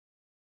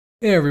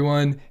Hey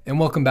everyone, and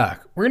welcome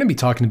back. We're going to be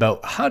talking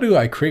about how do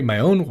I create my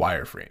own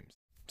wireframes.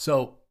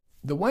 So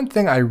the one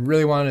thing I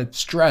really want to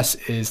stress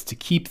is to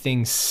keep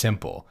things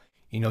simple.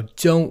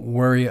 Don't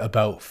worry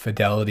about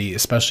fidelity,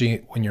 especially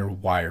when you're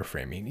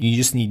wireframing. You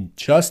just need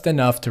just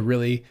enough to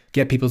really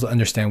get people to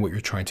understand what you're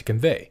trying to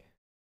convey.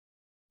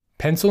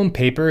 Pencil and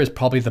paper is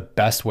probably the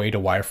best way to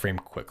wireframe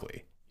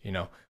quickly.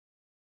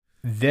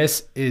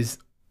 This is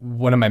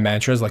one of my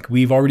mantras. Like,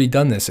 we've already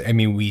done this.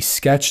 We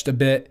sketched a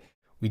bit.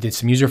 We did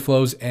some user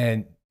flows,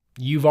 and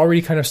you've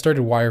already kind of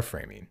started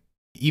wireframing.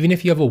 Even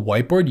if you have a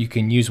whiteboard, you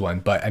can use one,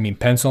 but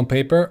pencil and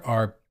paper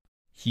are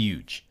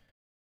huge.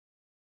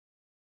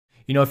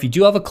 If you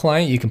do have a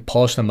client, you can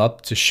polish them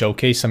up to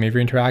showcase some of your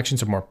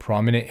interactions or more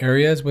prominent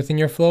areas within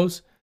your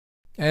flows.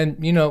 And,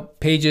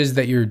 pages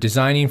that you're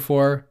designing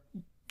for,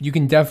 you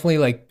can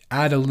definitely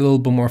add a little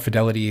bit more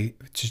fidelity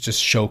to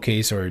just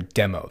showcase or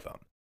demo them.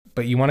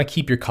 But you want to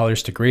keep your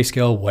colors to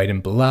grayscale. White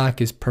and black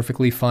is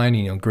perfectly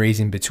fine, grays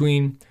in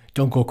between.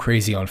 Don't go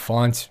crazy on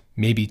fonts,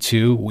 maybe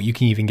two. You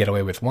can even get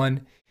away with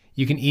one.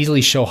 You can easily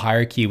show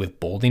hierarchy with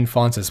bolding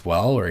fonts as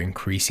well, or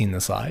increasing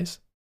the size.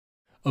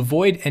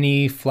 Avoid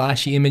any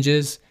flashy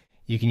images.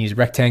 You can use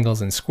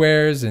rectangles and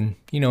squares and,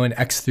 an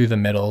X through the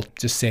middle.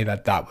 Just say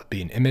that that would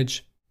be an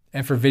image.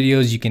 And for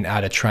videos, you can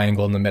add a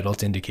triangle in the middle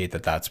to indicate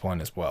that that's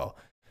one as well.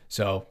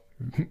 So,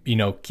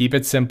 keep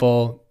it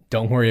simple.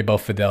 Don't worry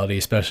about fidelity,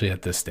 especially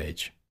at this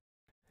stage.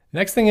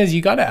 Next thing is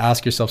you got to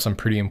ask yourself some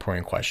pretty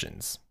important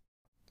questions.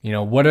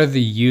 What are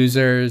the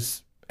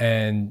users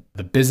and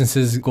the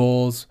business's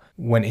goals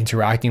when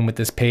interacting with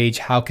this page?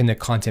 How can the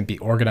content be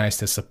organized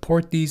to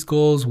support these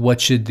goals?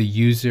 What should the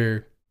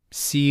user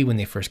see when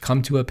they first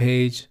come to a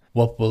page?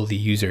 What will the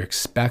user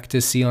expect to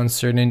see on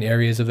certain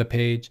areas of the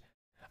page?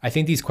 I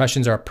think these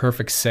questions are a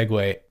perfect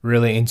segue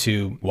really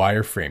into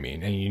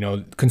wireframing.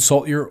 And,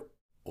 consult your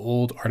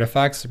old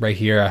artifacts. Right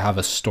here, I have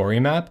a story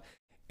map,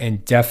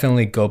 and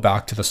definitely go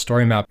back to the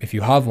story map if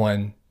you have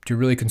one, to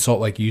really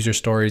consult user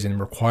stories and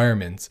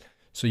requirements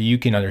so you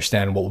can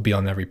understand what will be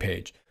on every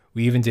page.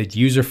 We even did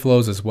user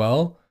flows as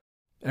well,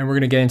 and we're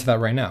going to get into that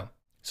right now.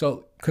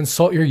 So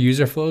consult your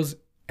user flows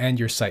and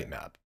your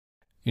sitemap.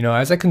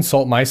 As I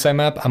consult my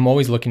sitemap, I'm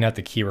always looking at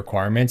the key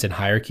requirements and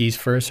hierarchies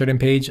for a certain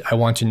page. I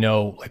want to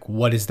know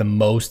what is the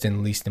most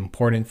and least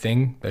important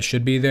thing that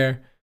should be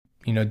there.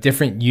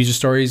 Different user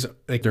stories,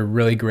 they're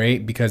really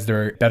great because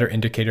they're a better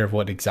indicator of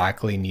what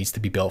exactly needs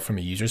to be built from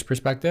a user's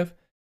perspective.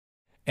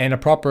 And a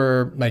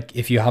proper,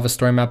 if you have a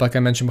story map, like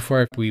I mentioned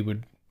before, we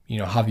would,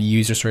 have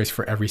user stories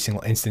for every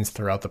single instance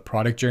throughout the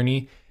product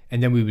journey.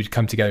 And then we would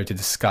come together to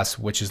discuss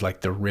which is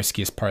the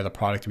riskiest part of the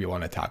product we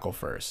want to tackle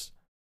first.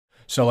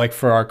 So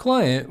for our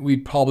client,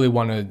 we'd probably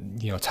want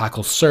to,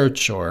 tackle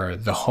search or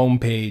the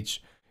homepage,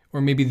 or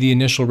maybe the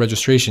initial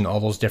registration, all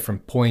those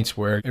different points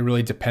where it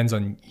really depends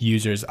on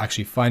users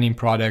actually finding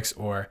products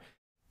or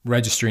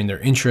registering their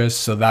interests.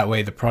 So that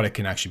way the product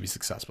can actually be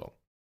successful.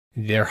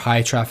 They're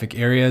high traffic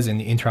areas and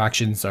the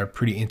interactions are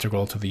pretty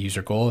integral to the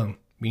user goal, and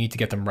we need to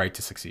get them right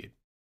to succeed.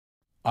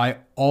 I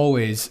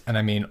always, and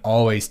I mean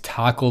always,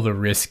 tackle the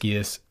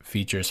riskiest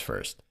features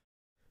first.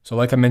 So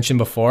like I mentioned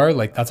before,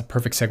 that's a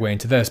perfect segue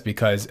into this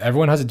because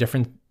everyone has a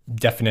different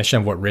definition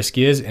of what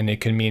risky is, and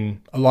it can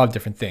mean a lot of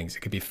different things.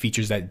 It could be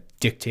features that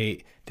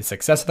dictate the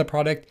success of the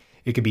product.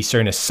 It could be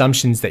certain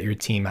assumptions that your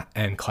team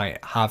and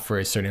client have for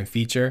a certain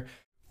feature.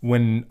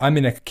 When I'm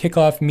in a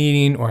kickoff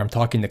meeting or I'm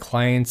talking to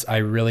clients, I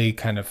really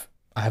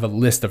I have a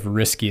list of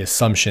risky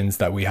assumptions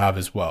that we have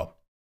as well.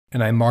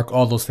 And I mark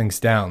all those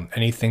things down.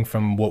 Anything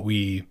from what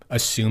we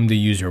assume the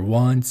user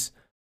wants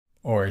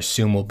or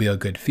assume will be a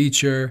good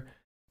feature,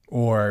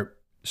 or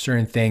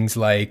certain things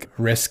like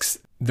risks.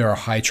 There are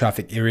high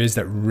traffic areas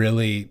that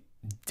really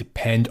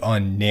depend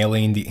on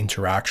nailing the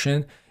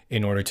interaction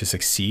in order to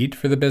succeed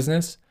for the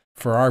business.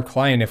 For our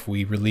client, if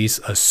we release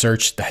a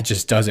search that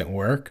just doesn't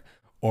work,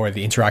 or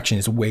the interaction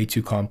is way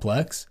too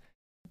complex,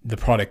 the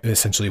product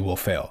essentially will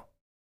fail.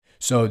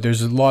 So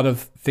there's a lot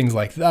of things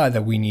like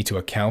that we need to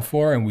account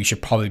for, and we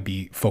should probably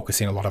be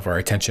focusing a lot of our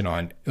attention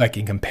on,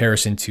 in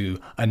comparison to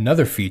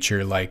another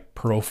feature like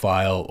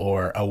profile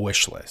or a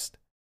wish list.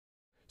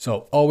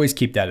 So always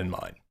keep that in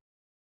mind.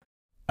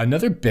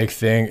 Another big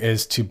thing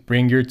is to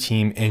bring your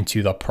team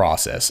into the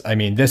process.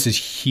 This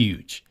is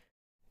huge.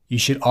 You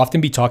should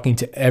often be talking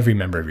to every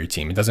member of your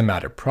team. It doesn't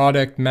matter.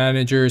 Product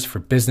managers for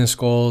business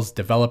goals,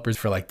 developers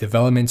for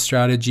development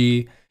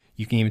strategy.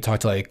 You can even talk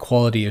to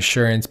quality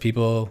assurance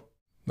people,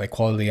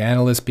 quality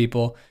analyst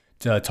people,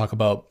 to talk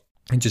about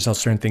just how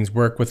certain things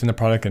work within the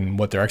product and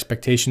what their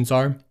expectations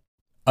are.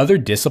 Other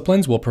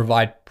disciplines will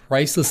provide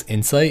priceless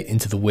insight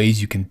into the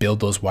ways you can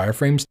build those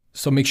wireframes.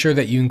 So make sure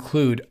that you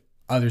include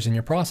others in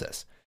your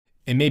process.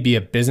 It may be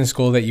a business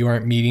goal that you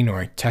aren't meeting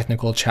or a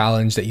technical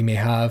challenge that you may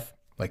have,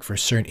 for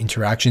certain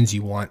interactions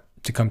you want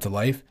to come to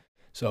life.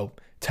 So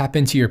tap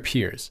into your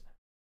peers.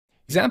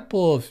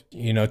 Example of,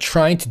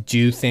 trying to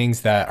do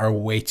things that are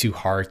way too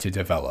hard to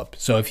develop.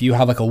 So if you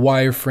have a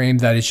wireframe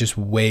that is just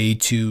way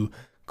too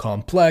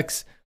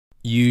complex,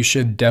 you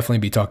should definitely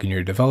be talking to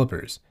your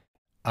developers.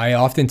 I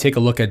often take a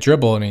look at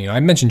Dribble, and I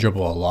mention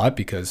Dribble a lot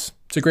because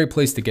it's a great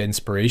place to get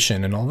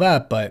inspiration and all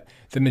that, but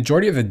the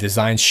majority of the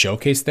designs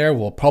showcased there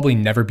will probably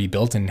never be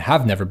built and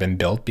have never been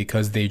built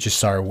because they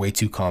just are way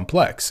too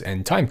complex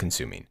and time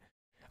consuming.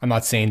 I'm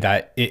not saying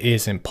that it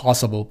is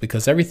impossible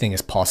because everything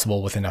is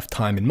possible with enough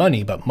time and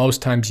money, but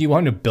most times you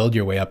want to build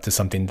your way up to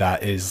something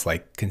that is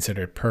like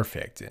considered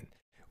perfect. And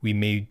we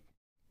may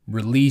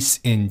release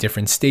in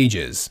different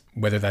stages,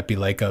 whether that be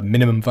like a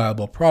minimum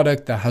viable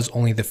product that has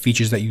only the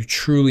features that you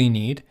truly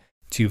need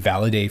to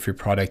validate if your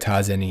product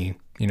has any,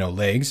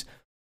 legs,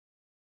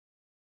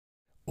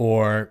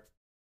 or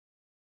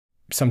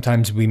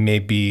sometimes we may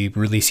be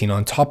releasing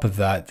on top of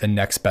that the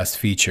next best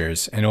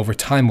features. And over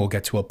time, we'll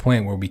get to a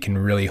point where we can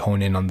really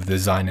hone in on the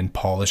design and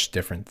polish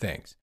different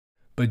things.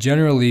 But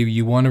generally,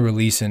 you want to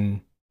release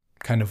in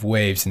kind of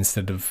waves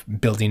instead of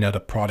building out a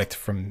product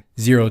from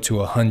 0 to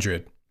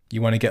 100.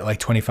 You want to get like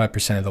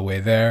 25% of the way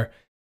there,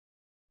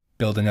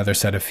 build another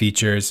set of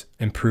features,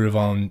 improve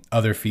on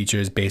other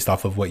features based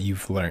off of what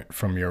you've learned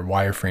from your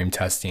wireframe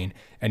testing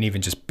and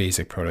even just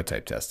basic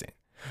prototype testing.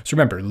 So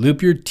remember,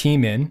 loop your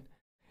team in.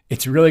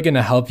 It's really going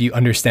to help you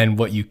understand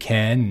what you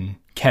can and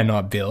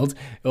cannot build.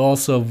 It'll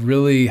also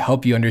really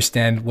help you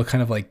understand what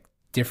kind of like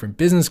different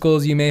business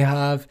goals you may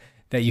have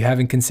that you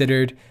haven't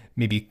considered.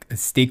 Maybe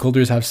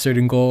stakeholders have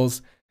certain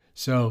goals.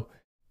 So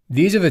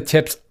these are the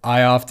tips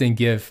I often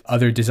give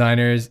other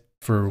designers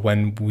for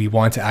when we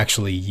want to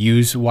actually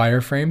use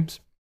wireframes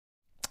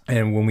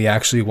and when we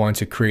actually want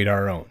to create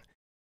our own.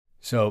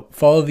 So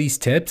follow these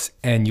tips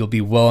and you'll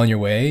be well on your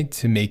way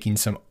to making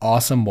some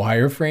awesome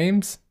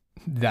wireframes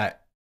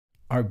that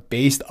are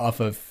based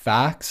off of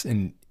facts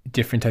and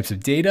different types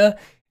of data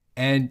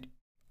and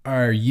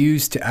are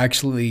used to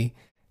actually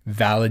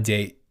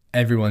validate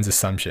everyone's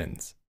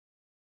assumptions.